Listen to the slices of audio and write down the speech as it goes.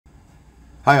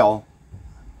Hi all,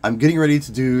 I'm getting ready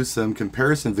to do some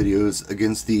comparison videos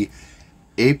against the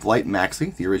Ape-Lite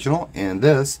Maxi, the original, and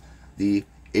this, the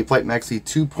Ape-Lite Maxi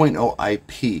 2.0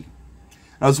 IP.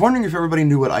 I was wondering if everybody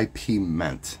knew what IP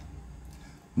meant.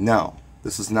 No,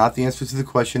 this is not the answer to the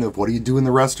question of what do you do in the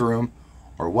restroom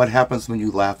or what happens when you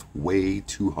laugh way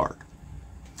too hard.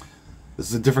 This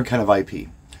is a different kind of IP.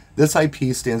 This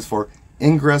IP stands for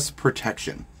ingress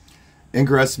protection.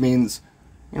 Ingress means,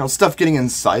 stuff getting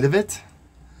inside of it.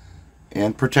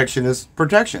 And protection is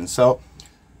protection. So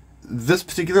this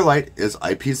particular light is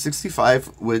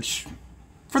IP65, which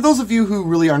for those of you who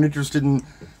really aren't interested in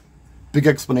big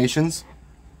explanations,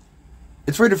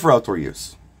 it's rated for outdoor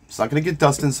use. It's not going to get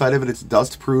dust inside of it. It's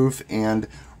dust proof and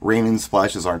rain and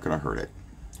splashes aren't going to hurt it.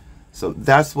 So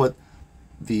that's what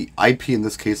the IP in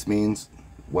this case means.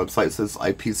 Website says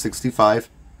IP65.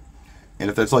 And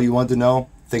if that's all you wanted to know,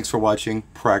 thanks for watching,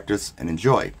 practice, and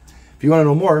enjoy. If you want to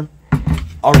know more,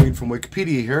 I'll read from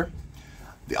Wikipedia here.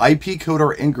 The IP code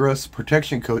or ingress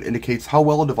protection code indicates how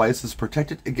well a device is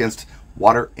protected against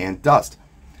water and dust.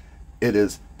 It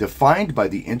is defined by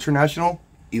the International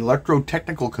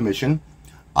Electrotechnical Commission,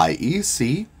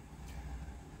 IEC,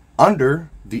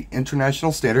 under the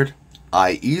international standard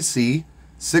IEC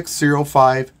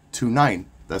 60529.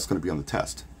 That's going to be on the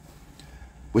test,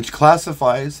 which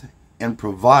classifies and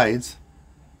provides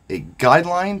a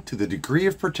guideline to the degree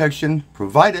of protection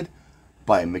provided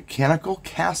by mechanical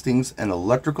castings and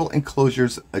electrical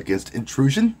enclosures against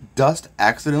intrusion, dust,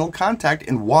 accidental contact,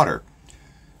 and water.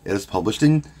 It is published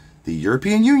in the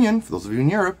European Union, for those of you in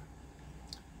Europe,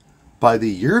 by the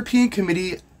European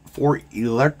Committee for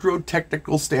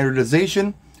Electrotechnical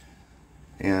Standardization,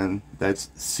 and that's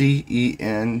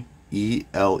CENELEC,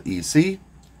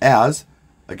 as,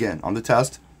 again, on the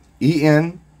test,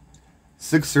 EN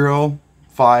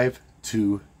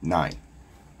 60529.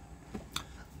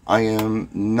 I am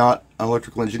not an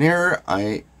electrical engineer.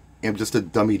 I am just a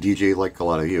dummy DJ like a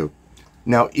lot of you.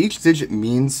 Now, each digit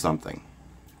means something.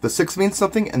 The 6 means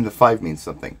something and the 5 means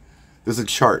something. There's a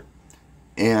chart.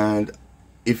 And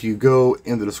if you go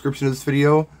in the description of this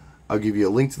video, I'll give you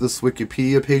a link to this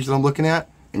Wikipedia page that I'm looking at,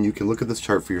 and you can look at this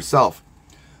chart for yourself.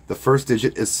 The first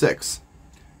digit is 6.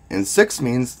 And 6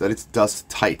 means that it's dust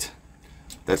tight.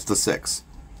 That's the 6.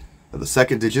 Now, the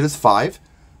second digit is 5.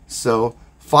 So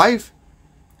 5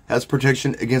 has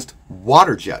protection against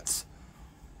water jets.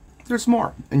 There's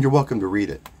more, and you're welcome to read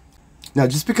it. Now,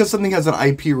 just because something has an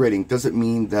IP rating doesn't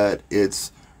mean that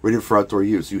it's rated for outdoor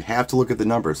use. You have to look at the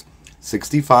numbers.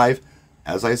 65,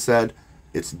 as I said,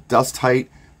 it's dust tight,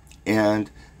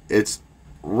 and it's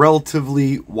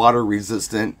relatively water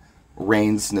resistant,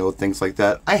 rain, snow, things like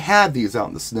that. I had these out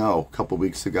in the snow a couple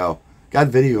weeks ago. Got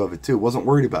video of it too. Wasn't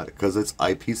worried about it because it's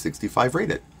IP65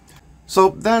 rated. So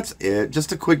that's it,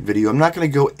 just a quick video. I'm not going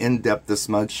to go in depth this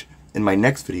much in my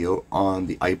next video on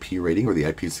the IP rating or the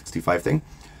IP65 thing.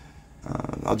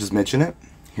 I'll just mention it.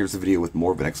 Here's a video with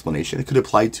more of an explanation. It could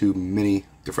apply to many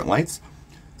different lights.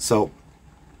 So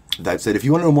that's it. If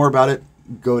you want to know more about it,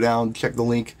 go down, check the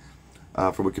link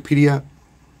for Wikipedia.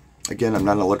 Again, I'm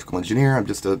not an electrical engineer. I'm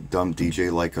just a dumb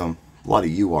DJ like a lot of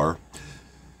you are.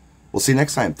 We'll see you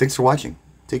next time. Thanks for watching.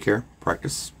 Take care,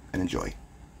 practice, and enjoy.